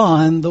put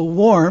on the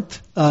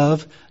warmth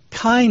of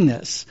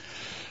kindness.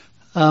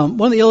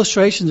 One of the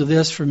illustrations of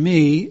this for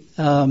me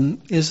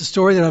is a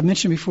story that I've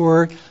mentioned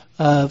before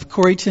of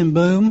Corrie ten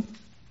Boom.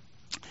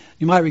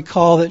 You might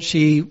recall that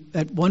she,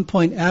 at one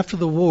point after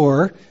the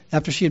war,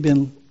 after she had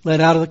been let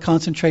out of the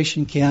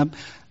concentration camp,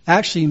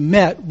 actually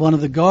met one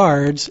of the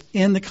guards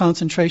in the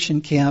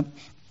concentration camp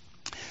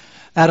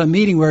at a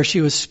meeting where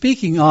she was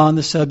speaking on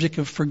the subject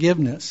of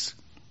forgiveness.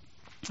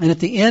 And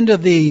at the end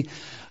of the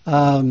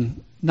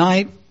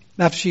night,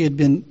 after she had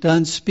been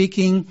done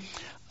speaking,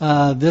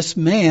 this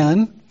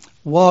man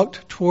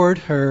walked toward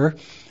her,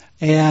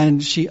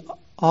 and she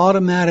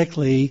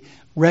automatically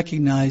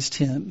recognized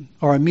him,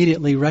 or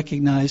immediately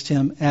recognized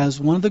him as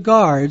one of the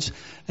guards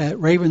at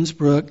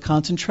Ravensbrück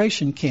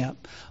concentration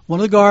camp. One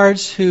of the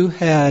guards who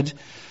had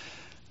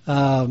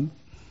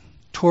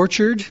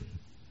tortured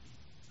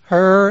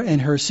her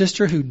and her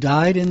sister who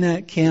died in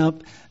that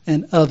camp,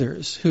 and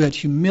others who had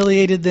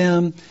humiliated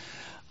them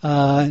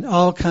in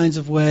all kinds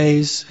of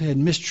ways, who had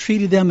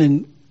mistreated them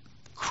in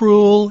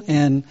cruel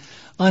and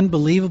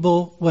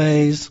unbelievable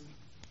ways.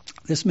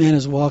 This man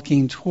is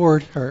walking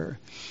toward her.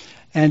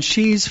 And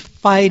she's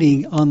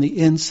fighting on the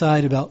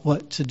inside about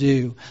what to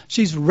do.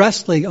 She's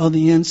wrestling on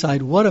the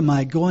inside. What am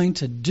I going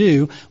to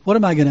do? What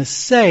am I going to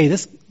say?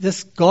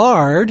 This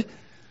guard,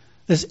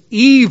 this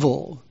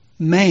evil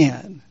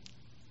man,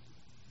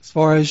 as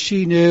far as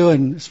she knew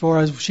and as far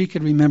as she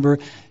could remember,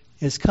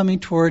 is coming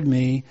toward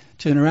me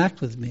to interact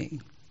with me.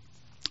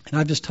 And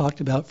I've just talked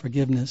about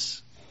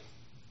forgiveness.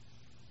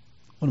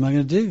 What am I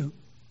going to do?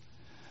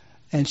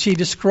 And she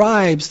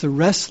describes the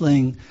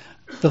wrestling,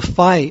 the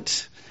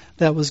fight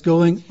that was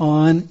going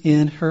on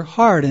in her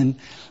heart. And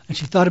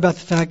she thought about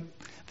the fact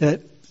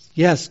that,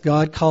 yes,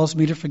 God calls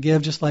me to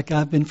forgive just like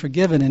I've been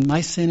forgiven, and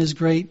my sin is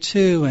great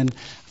too. And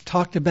I've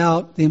talked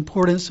about the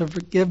importance of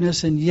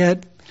forgiveness, and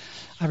yet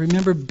I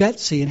remember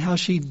Betsy and how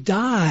she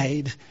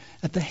died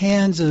at the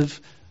hands of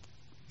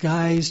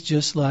guys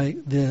just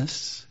like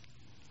this.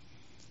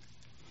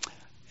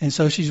 And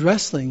so she's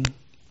wrestling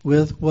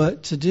with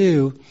what to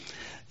do.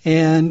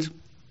 And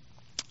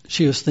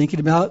she was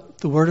thinking about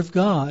the Word of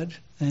God.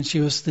 And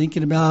she was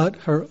thinking about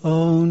her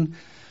own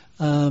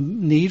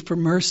need for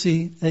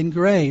mercy and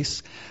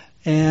grace.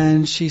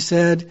 And she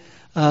said,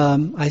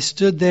 I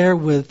stood there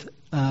with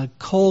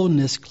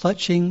coldness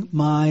clutching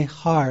my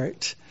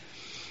heart.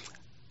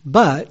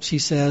 But, she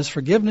says,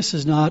 forgiveness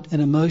is not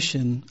an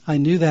emotion. I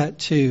knew that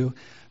too.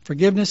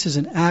 Forgiveness is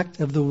an act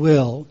of the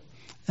will.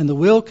 And the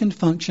will can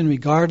function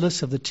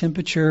regardless of the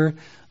temperature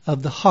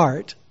of the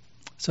heart.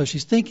 So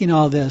she's thinking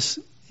all this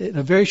in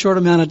a very short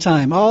amount of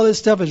time. All this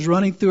stuff is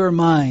running through her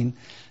mind.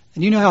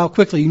 And you know how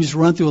quickly you can just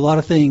run through a lot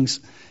of things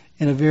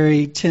in a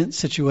very tense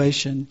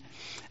situation.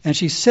 And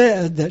she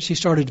said that she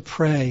started to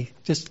pray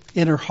just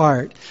in her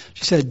heart.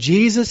 She said,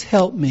 Jesus,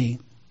 help me.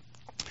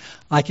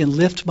 I can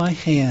lift my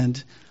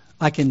hand.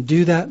 I can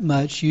do that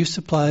much. You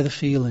supply the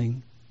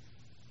feeling.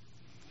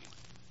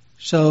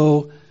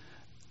 So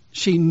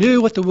she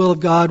knew what the will of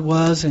God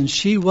was, and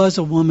she was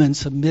a woman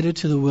submitted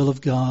to the will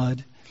of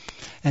God.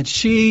 And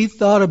she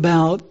thought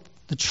about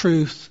the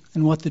truth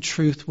and what the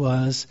truth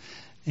was.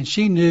 And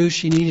she knew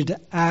she needed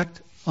to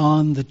act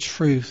on the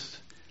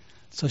truth.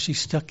 So she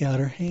stuck out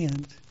her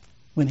hand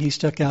when he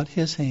stuck out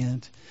his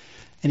hand.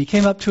 And he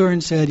came up to her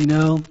and said, you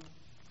know,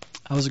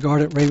 I was a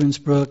guard at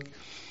Ravensbrück,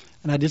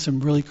 and I did some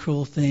really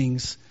cruel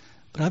things,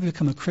 but I've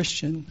become a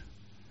Christian.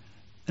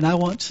 And I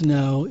want to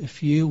know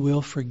if you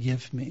will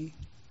forgive me.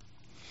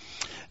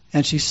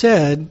 And she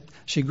said,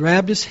 she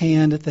grabbed his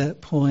hand at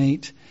that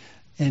point,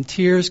 and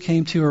tears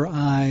came to her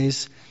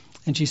eyes.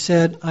 And she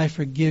said, I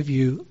forgive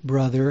you,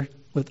 brother,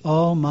 with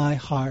all my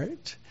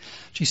heart.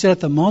 She said at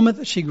the moment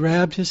that she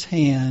grabbed his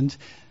hand,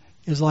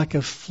 it was like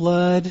a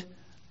flood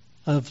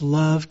of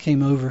love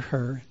came over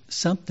her.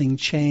 Something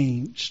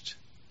changed.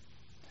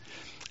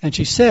 And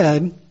she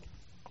said,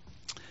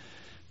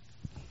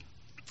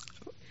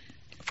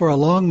 for a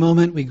long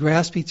moment we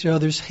grasped each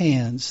other's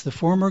hands, the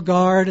former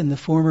guard and the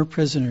former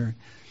prisoner.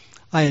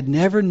 I had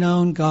never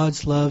known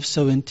God's love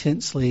so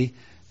intensely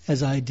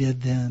as I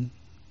did then.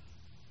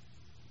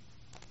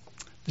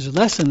 There's a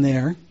lesson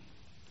there.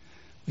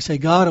 We say,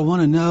 God, I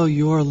want to know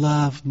your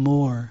love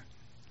more.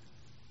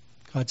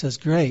 God says,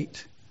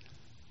 great.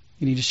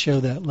 You need to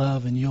show that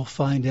love and you'll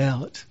find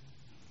out.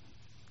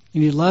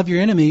 You need to love your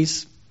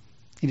enemies.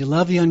 You need to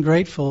love the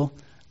ungrateful.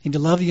 You need to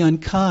love the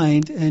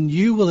unkind, and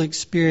you will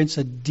experience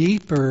a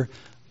deeper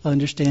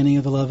understanding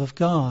of the love of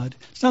God.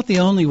 It's not the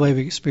only way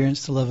we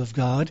experience the love of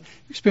God.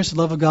 We experience the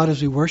love of God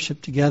as we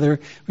worship together.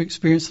 We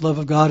experience the love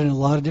of God in a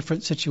lot of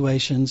different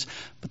situations.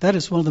 But that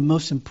is one of the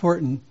most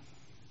important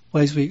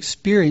ways we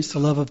experience the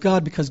love of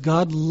God, because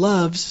God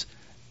loves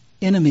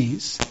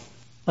enemies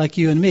like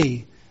you and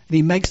me, and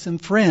he makes them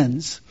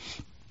friends.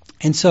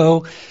 And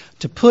so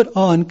to put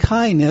on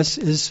kindness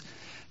is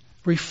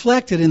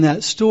reflected in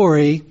that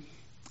story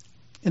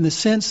in the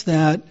sense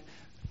that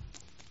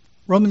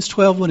Romans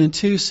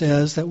 12:1-2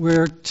 says that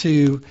we're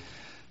to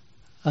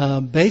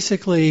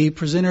basically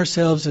present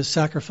ourselves as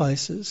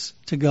sacrifices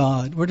to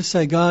God. We're to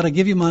say, God, I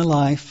give you my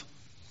life.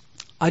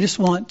 I just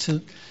want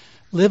to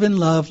live in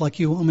love like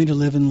you want me to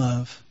live in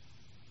love.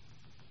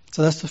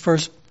 So that's the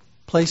first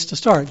place to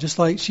start. Just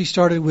like she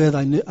started with,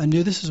 I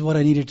knew this is what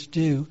I needed to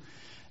do.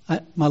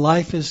 My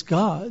life is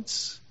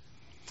God's.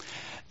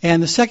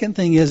 And the second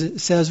thing is, it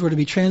says we're to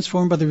be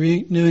transformed by the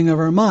renewing of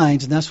our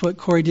minds. And that's what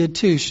Corey did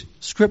too.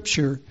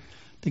 Scripture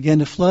began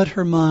to flood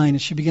her mind,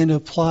 and she began to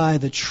apply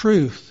the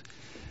truth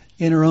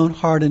in her own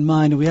heart and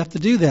mind. And we have to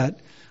do that.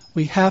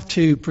 We have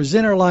to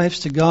present our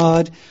lives to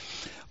God.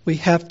 We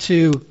have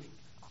to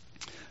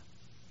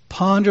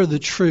ponder the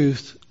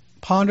truth,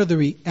 ponder the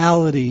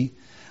reality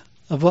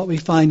of what we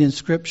find in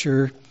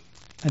Scripture.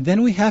 And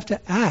then we have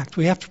to act.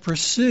 We have to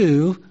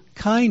pursue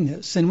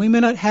kindness. And we may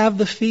not have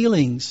the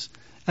feelings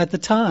at the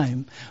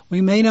time. We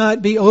may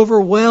not be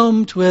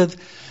overwhelmed with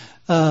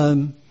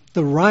the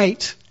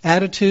right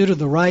attitude or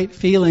the right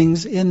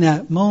feelings in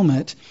that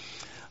moment.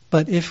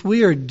 But if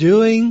we are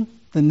doing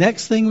the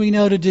next thing we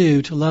know to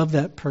do to love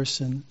that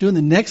person, doing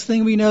the next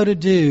thing we know to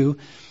do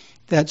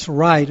that's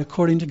right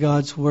according to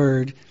God's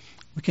Word,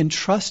 we can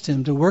trust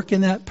Him to work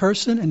in that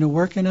person and to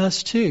work in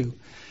us too,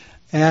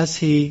 as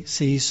He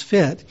sees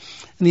fit.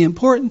 And the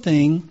important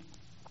thing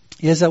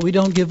is that we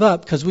don't give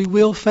up, because we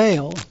will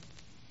fail.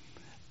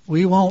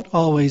 We won't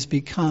always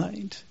be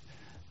kind.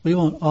 We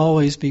won't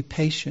always be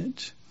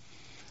patient.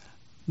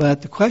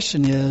 But the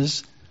question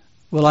is,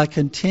 will I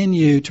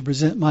continue to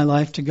present my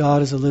life to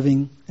God as a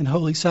living and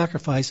holy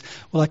sacrifice?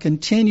 Will I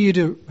continue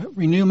to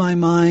renew my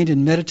mind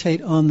and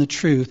meditate on the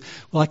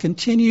truth? Will I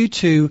continue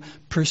to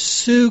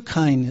pursue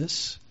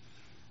kindness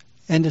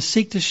and to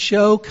seek to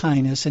show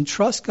kindness and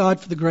trust God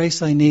for the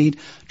grace I need,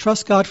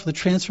 trust God for the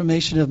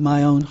transformation of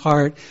my own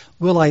heart?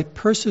 Will I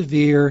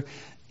persevere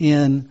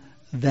in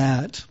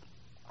that?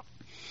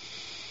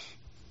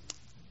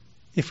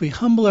 If we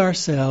humble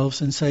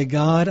ourselves and say,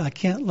 God, I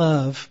can't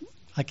love,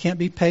 I can't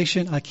be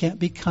patient, I can't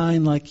be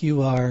kind like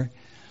you are,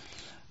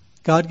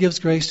 God gives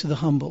grace to the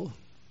humble.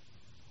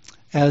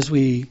 As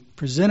we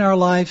present our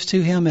lives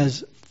to Him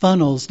as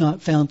funnels,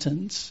 not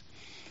fountains,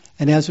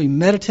 and as we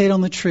meditate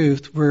on the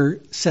truth, we're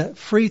set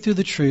free through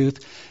the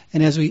truth,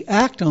 and as we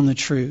act on the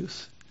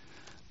truth,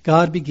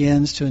 God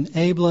begins to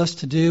enable us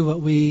to do what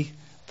we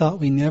thought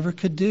we never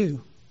could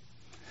do.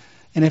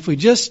 And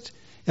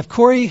if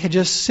Corey had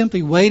just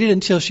simply waited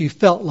until she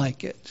felt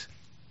like it,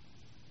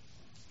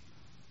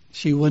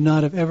 she would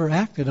not have ever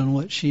acted on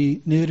what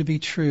she knew to be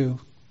true.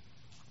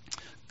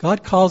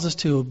 God calls us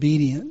to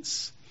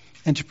obedience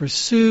and to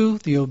pursue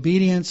the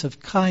obedience of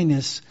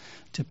kindness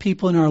to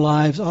people in our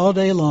lives all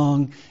day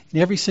long, in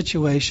every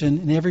situation,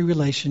 in every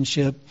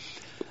relationship,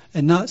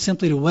 and not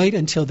simply to wait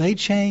until they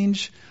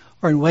change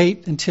or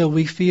wait until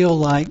we feel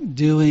like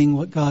doing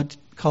what God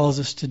calls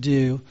us to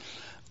do.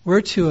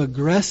 We're to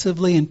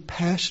aggressively and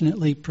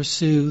passionately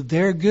pursue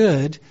their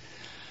good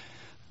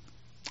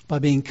by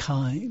being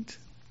kind.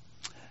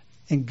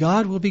 And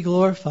God will be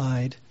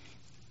glorified,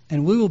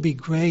 and we will be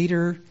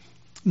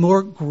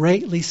more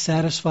greatly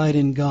satisfied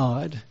in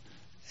God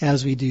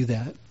as we do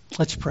that.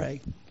 Let's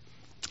pray.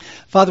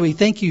 Father, we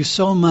thank you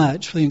so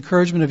much for the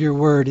encouragement of your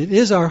word. It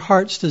is our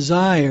heart's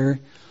desire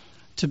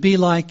to be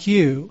like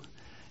you.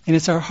 And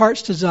it's our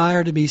heart's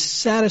desire to be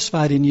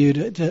satisfied in you,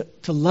 to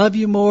love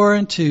you more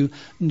and to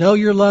know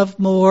your love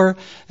more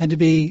and to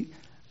be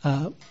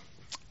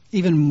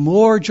even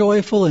more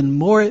joyful and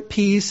more at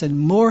peace and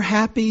more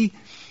happy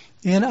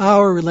in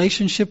our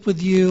relationship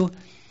with you.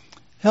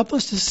 Help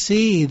us to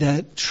see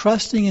that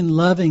trusting and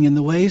loving in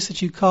the ways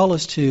that you call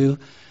us to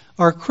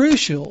are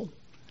crucial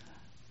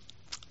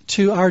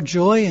to our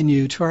joy in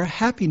you, to our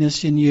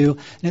happiness in you.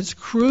 And it's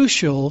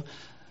crucial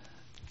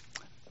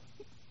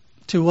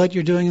to what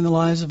you're doing in the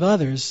lives of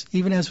others,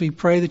 even as we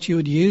pray that you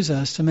would use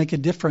us to make a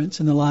difference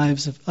in the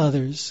lives of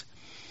others.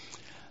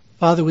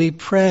 Father, we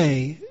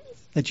pray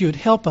that you would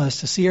help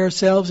us to see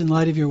ourselves in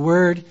light of your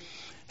word.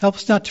 Help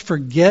us not to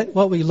forget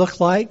what we look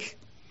like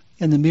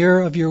in the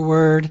mirror of your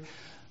word,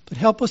 but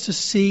help us to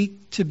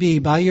seek to be,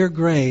 by your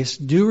grace,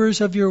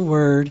 doers of your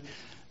word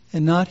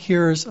and not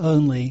hearers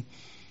only.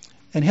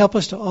 And help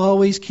us to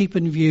always keep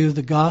in view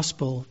the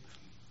gospel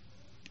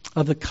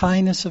of the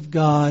kindness of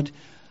God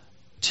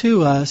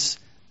to us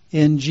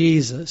in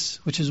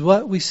Jesus, which is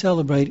what we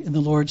celebrate in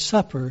the Lord's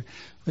Supper,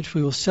 which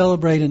we will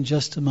celebrate in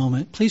just a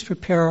moment. Please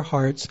prepare our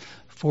hearts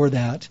for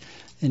that.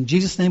 In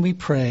Jesus' name we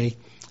pray,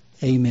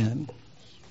 amen.